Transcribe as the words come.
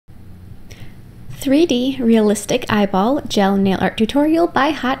3D Realistic Eyeball Gel Nail Art Tutorial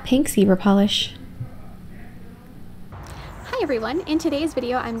by Hotpinkzebrapolish. Hi everyone, in today's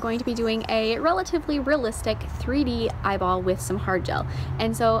video I'm going to be doing a relatively realistic 3D eyeball with some hard gel.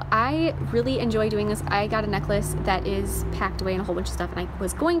 And so I really enjoy doing this. I got a necklace that is packed away in a whole bunch of stuff and I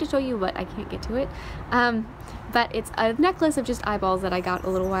was going to show you, but I can't get to it. But it's a necklace of just eyeballs that I got a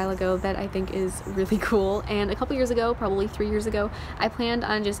little while ago that I think is really cool. And a couple years ago, probably 3 years ago, I planned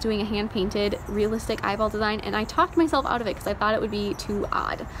on just doing a hand-painted realistic eyeball design, and I talked myself out of it because I thought it would be too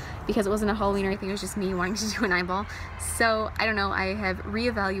odd because it wasn't a Halloween or anything, it was just me wanting to do an eyeball. So I don't know, I have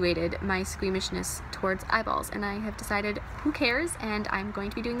reevaluated my squeamishness towards eyeballs and I have decided who cares, and I'm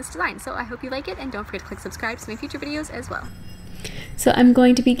going to be doing this design. So I hope you like it, and don't forget to click subscribe to my future videos as well. So I'm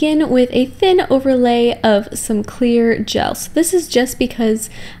going to begin with a thin overlay of some clear gel. So this is just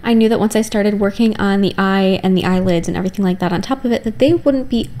because I knew that once I started working on the eye and the eyelids and everything like that on top of it, that they wouldn't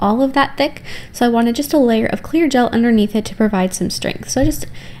be all of that thick. So I wanted just a layer of clear gel underneath it to provide some strength. So I just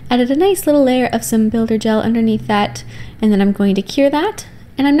added a nice little layer of some builder gel underneath that, and then I'm going to cure that.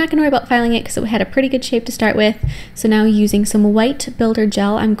 And I'm not going to worry about filing it because it had a pretty good shape to start with. So now, using some white builder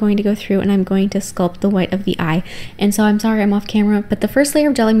gel, I'm going to go through and I'm going to sculpt the white of the eye. And so I'm sorry I'm off camera, but the first layer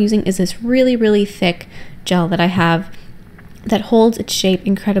of gel I'm using is this really thick gel that I have that holds its shape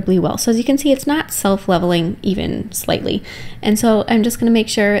incredibly well. So as you can see, it's not self-leveling even slightly. And so I'm just going to make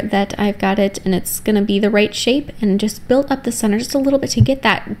sure that I've got it and it's going to be the right shape, and just build up the center just a little bit to get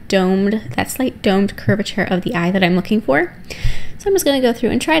that slight domed curvature of the eye that I'm looking for. So I'm just going to go through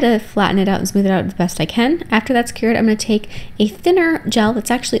and try to flatten it out and smooth it out the best I can. After that's cured, I'm going to take a thinner gel that's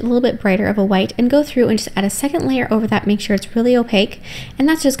actually a little bit brighter of a white and go through and just add a second layer over that, make sure it's really opaque, and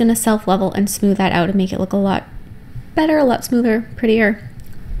that's just going to self-level and smooth that out and make it look a lot better, a lot smoother, prettier,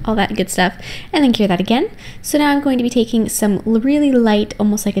 all that good stuff, and then cure that again. So now I'm going to be taking some really light,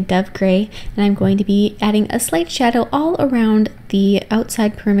 almost like a dove gray, and I'm going to be adding a slight shadow all around the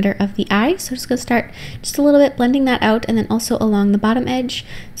outside perimeter of the eye. So I'm just going to start just a little bit blending that out, and then also along the bottom edge.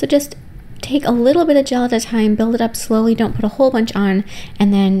 So just take a little bit of gel at a time, build it up slowly, don't put a whole bunch on,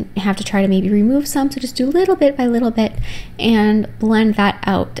 and then have to try to maybe remove some. So just do little bit by little bit and blend that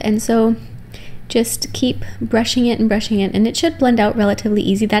out. And so just keep brushing it, and it should blend out relatively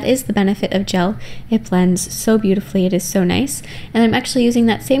easy. That is the benefit of gel. It blends so beautifully. It is so nice. And I'm actually using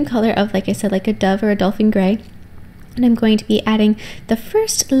that same color of, like I said, like a dove or a dolphin gray. And I'm going to be adding the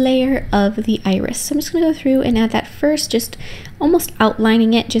first layer of the iris. So I'm just going to go through and add that first, just almost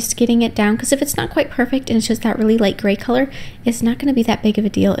outlining it, just getting it down, because if it's not quite perfect and it's just that really light gray color, it's not going to be that big of a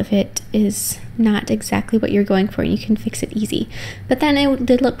deal if it is not exactly what you're going for, and you can fix it easy. But then it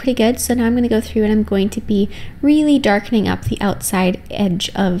did look pretty good, so now I'm going to go through and I'm going to be really darkening up the outside edge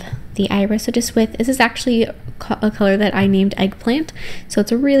of the iris. So just with, this is actually a color that I named eggplant, so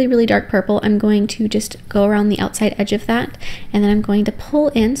it's a really dark purple. I'm going to just go around the outside edge of that, and then I'm going to pull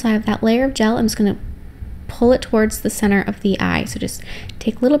in. So I have that layer of gel, I'm just going to pull it towards the center of the eye. So just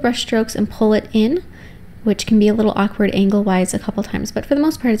take little brush strokes and pull it in, which can be a little awkward angle wise a couple times, but for the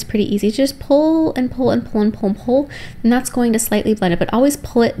most part it's pretty easy. Just pull and pull and pull and pull and pull, and that's going to slightly blend it, but always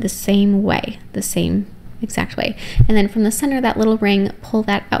pull it the same way, the same exact way. And then from the center of that little ring, pull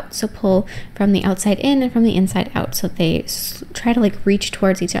that out. So pull from the outside in and from the inside out, so they try to like reach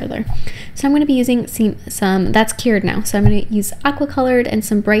towards each other. So I'm going to be using some that's cured now, so I'm going to use aqua colored and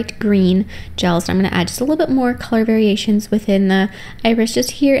some bright green gels. I'm going to add just a little bit more color variations within the iris, just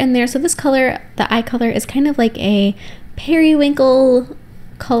here and there. So this color, the eye color, is kind of like a periwinkle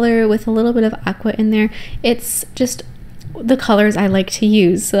color with a little bit of aqua in there. It's just the colors I like to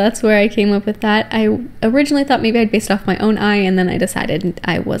use, so that's where I came up with that. I originally thought maybe I'd base it off my own eye, and then I decided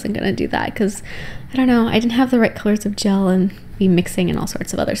I wasn't gonna do that because I don't know, I didn't have the right colors of gel and be mixing and all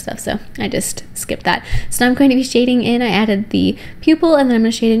sorts of other stuff, so I just skipped that. So now I'm going to be shading in. I added the pupil, and then I'm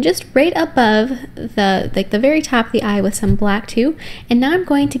going to shade in just right above the very top of the eye with some black too. And now I'm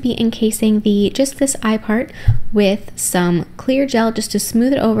going to be encasing just this eye part with some clear gel just to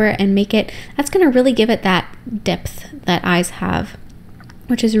smooth it over and make it, that's going to really give it that depth that eyes have,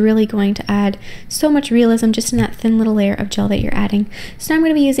 which is really going to add so much realism just in that thin little layer of gel that you're adding. So now I'm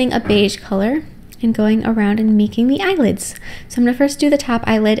going to be using a beige color and going around and making the eyelids. So I'm going to first do the top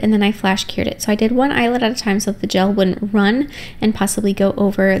eyelid, and then I flash cured it. So I did one eyelid at a time so that the gel wouldn't run and possibly go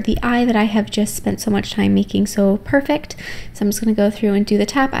over the eye that I have just spent so much time making so perfect. So I'm just going to go through and do the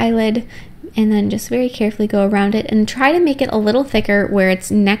top eyelid, and then just very carefully go around it and try to make it a little thicker where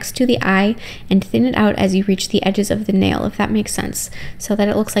it's next to the eye, and thin it out as you reach the edges of the nail, if that makes sense, so that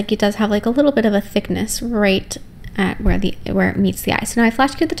it looks like it does have like a little bit of a thickness right at where it meets the eye. So now I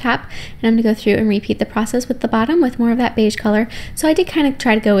flash cured the top, and I'm going to go through and repeat the process with the bottom with more of that beige color. So I did kind of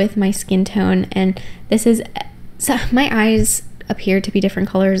try to go with my skin tone, and this is, so my eyes appear to be different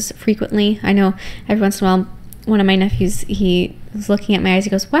colors frequently. I know every once in a while, one of my nephews, he was looking at my eyes, he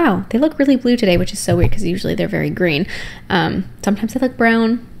goes, wow, they look really blue today, which is so weird because usually they're very green. Sometimes they look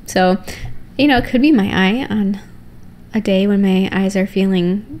brown. So, you know, it could be my eye on a day when my eyes are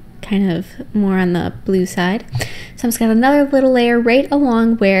feeling kind of more on the blue side. So I'm just got another little layer right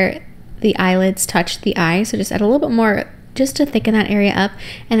along where the eyelids touch the eye. So just add a little bit more just to thicken that area up,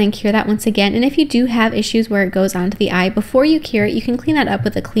 and then cure that once again. And if you do have issues where it goes onto the eye, before you cure it, you can clean that up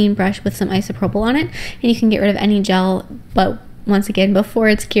with a clean brush with some isopropyl on it, and you can get rid of any gel. But once again, before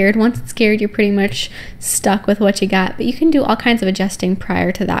it's cured, once it's cured, you're pretty much stuck with what you got. But you can do all kinds of adjusting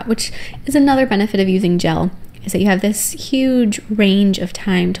prior to that, which is another benefit of using gel, is that you have this huge range of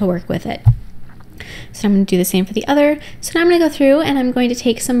time to work with it. So I'm going to do the same for the other. So now I'm going to go through and I'm going to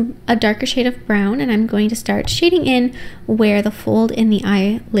take a darker shade of brown, and I'm going to start shading in where the fold in the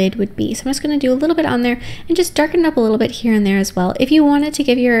eyelid would be. So I'm just going to do a little bit on there and just darken it up a little bit here and there as well. If you wanted to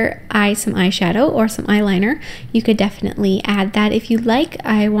give your eye some eyeshadow or some eyeliner, you could definitely add that if you like.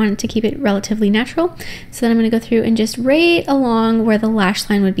 I wanted to keep it relatively natural. So then I'm going to go through and just right along where the lash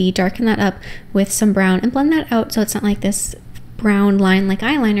line would be, darken that up with some brown and blend that out so it's not like this brown line like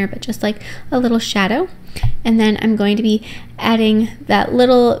eyeliner, but just like a little shadow. And then I'm going to be adding that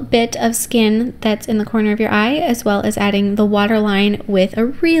little bit of skin that's in the corner of your eye, as well as adding the waterline with a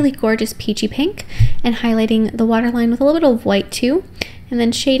really gorgeous peachy pink, and highlighting the waterline with a little bit of white too, and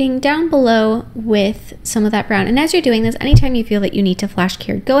then shading down below with some of that brown. And as you're doing this, anytime you feel that you need to flash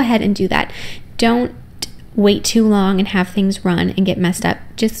cure, go ahead and do that. Don't wait too long and have things run and get messed up.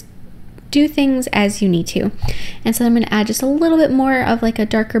 Just do things as you need to. And so I'm going to add just a little bit more of like a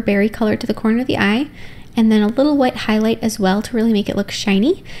darker berry color to the corner of the eye, and then a little white highlight as well to really make it look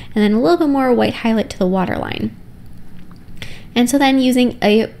shiny, and then a little bit more white highlight to the waterline. And so then using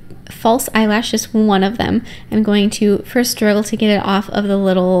a false eyelash, just one of them, I'm going to first struggle to get it off of the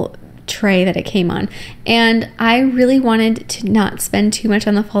little tray that it came on. And I really wanted to not spend too much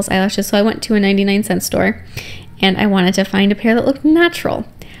on the false eyelashes, so I went to a 99-cent store and I wanted to find a pair that looked natural.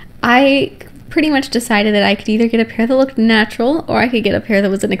 I pretty much decided that I could either get a pair that looked natural or I could get a pair that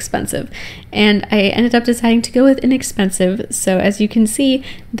was inexpensive. And I ended up deciding to go with inexpensive. So as you can see,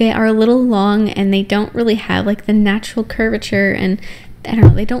 they are a little long and they don't really have like the natural curvature, and I don't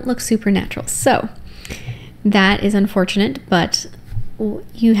know, they don't look super natural. So that is unfortunate, but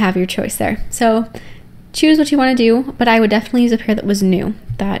you have your choice there. So choose what you want to do, but I would definitely use a pair that was new,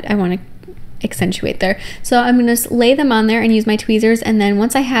 that I want to accentuate there. So I'm going to just lay them on there and use my tweezers, and then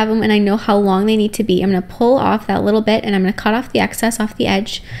once I have them and I know how long they need to be, I'm going to pull off that little bit and I'm going to cut off the excess off the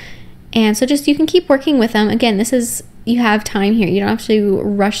edge. And so just, you can keep working with them. Again, this is, you have time here. You don't have to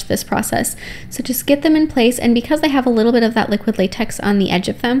rush this process. So just get them in place, and because they have a little bit of that liquid latex on the edge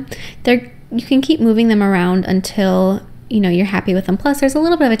of them, you can keep moving them around until you know you're happy with them. Plus there's a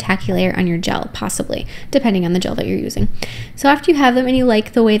little bit of a tacky layer on your gel, possibly, depending on the gel that you're using. So after you have them and you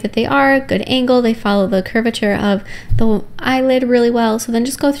like the way that they are, good angle, they follow the curvature of the eyelid really well, so then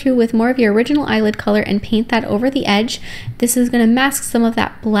just go through with more of your original eyelid color and paint that over the edge. This is going to mask some of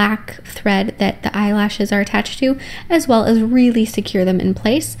that black thread that the eyelashes are attached to, as well as really secure them in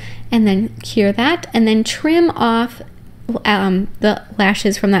place. And then cure that, and then trim off the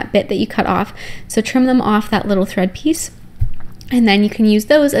lashes from that bit that you cut off. So trim them off that little thread piece, and then you can use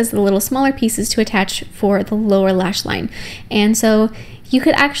those as the little smaller pieces to attach for the lower lash line. And so you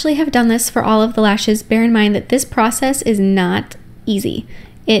could actually have done this for all of the lashes. Bear in mind that this process is not easy.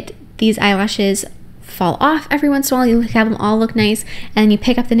 These eyelashes fall off every once in a while. You have them all look nice, and you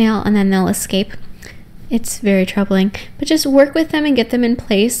pick up the nail and then they'll escape. It's very troubling, but just work with them and get them in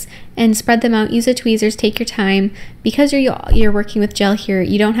place and spread them out. Use the tweezers, take your time. Because you're working with gel here,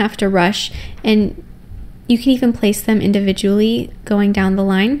 you don't have to rush, and you can even place them individually going down the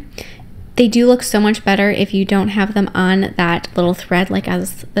line. They do look so much better if you don't have them on that little thread like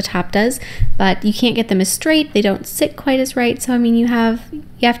as the top does, but you can't get them as straight. They don't sit quite as right, so I mean you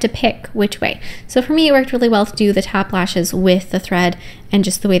have to pick which way. So for me it worked really well to do the top lashes with the thread and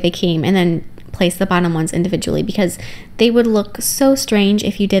just the way they came, and then place the bottom ones individually, because they would look so strange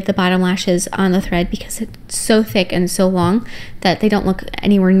if you did the bottom lashes on the thread, because it's so thick and so long that they don't look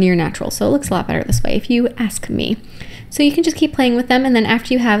anywhere near natural. So it looks a lot better this way if you ask me. So you can just keep playing with them, and then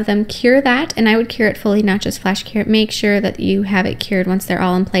after you have them, cure that. And I would cure it fully, not just flash cure it. Make sure that you have it cured once they're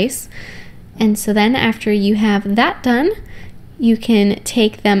all in place. And so then after you have that done, you can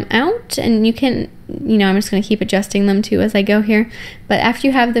take them out, and you can, I'm just going to keep adjusting them too as I go here. But after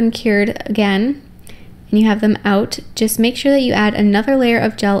you have them cured again, and you have them out, just make sure that you add another layer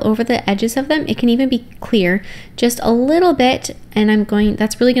of gel over the edges of them. It can even be clear, just a little bit, and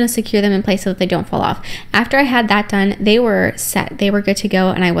that's really going to secure them in place so that they don't fall off. After I had that done, they were set. They were good to go,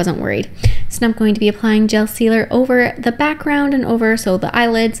 and I wasn't worried. So now I'm going to be applying gel sealer over the background and over, so the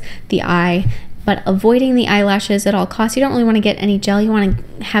eyelids, the eye, but avoiding the eyelashes at all costs. You don't really want to get any gel. You want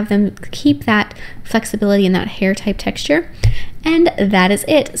to have them keep that flexibility and that hair type texture. And that is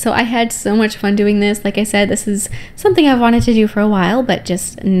it. So I had so much fun doing this. Like I said, this is something I've wanted to do for a while, but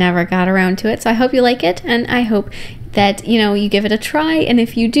just never got around to it. So I hope you like it, and I hope that, you know, you give it a try. And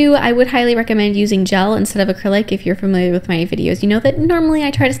if you do, I would highly recommend using gel instead of acrylic. If you're familiar with my videos, you know that normally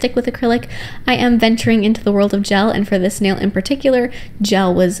I try to stick with acrylic. I am venturing into the world of gel, and for this nail in particular,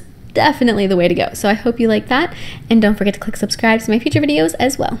 gel was definitely the way to go. So I hope you like that, and don't forget to click subscribe to my future videos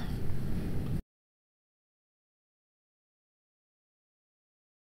as well.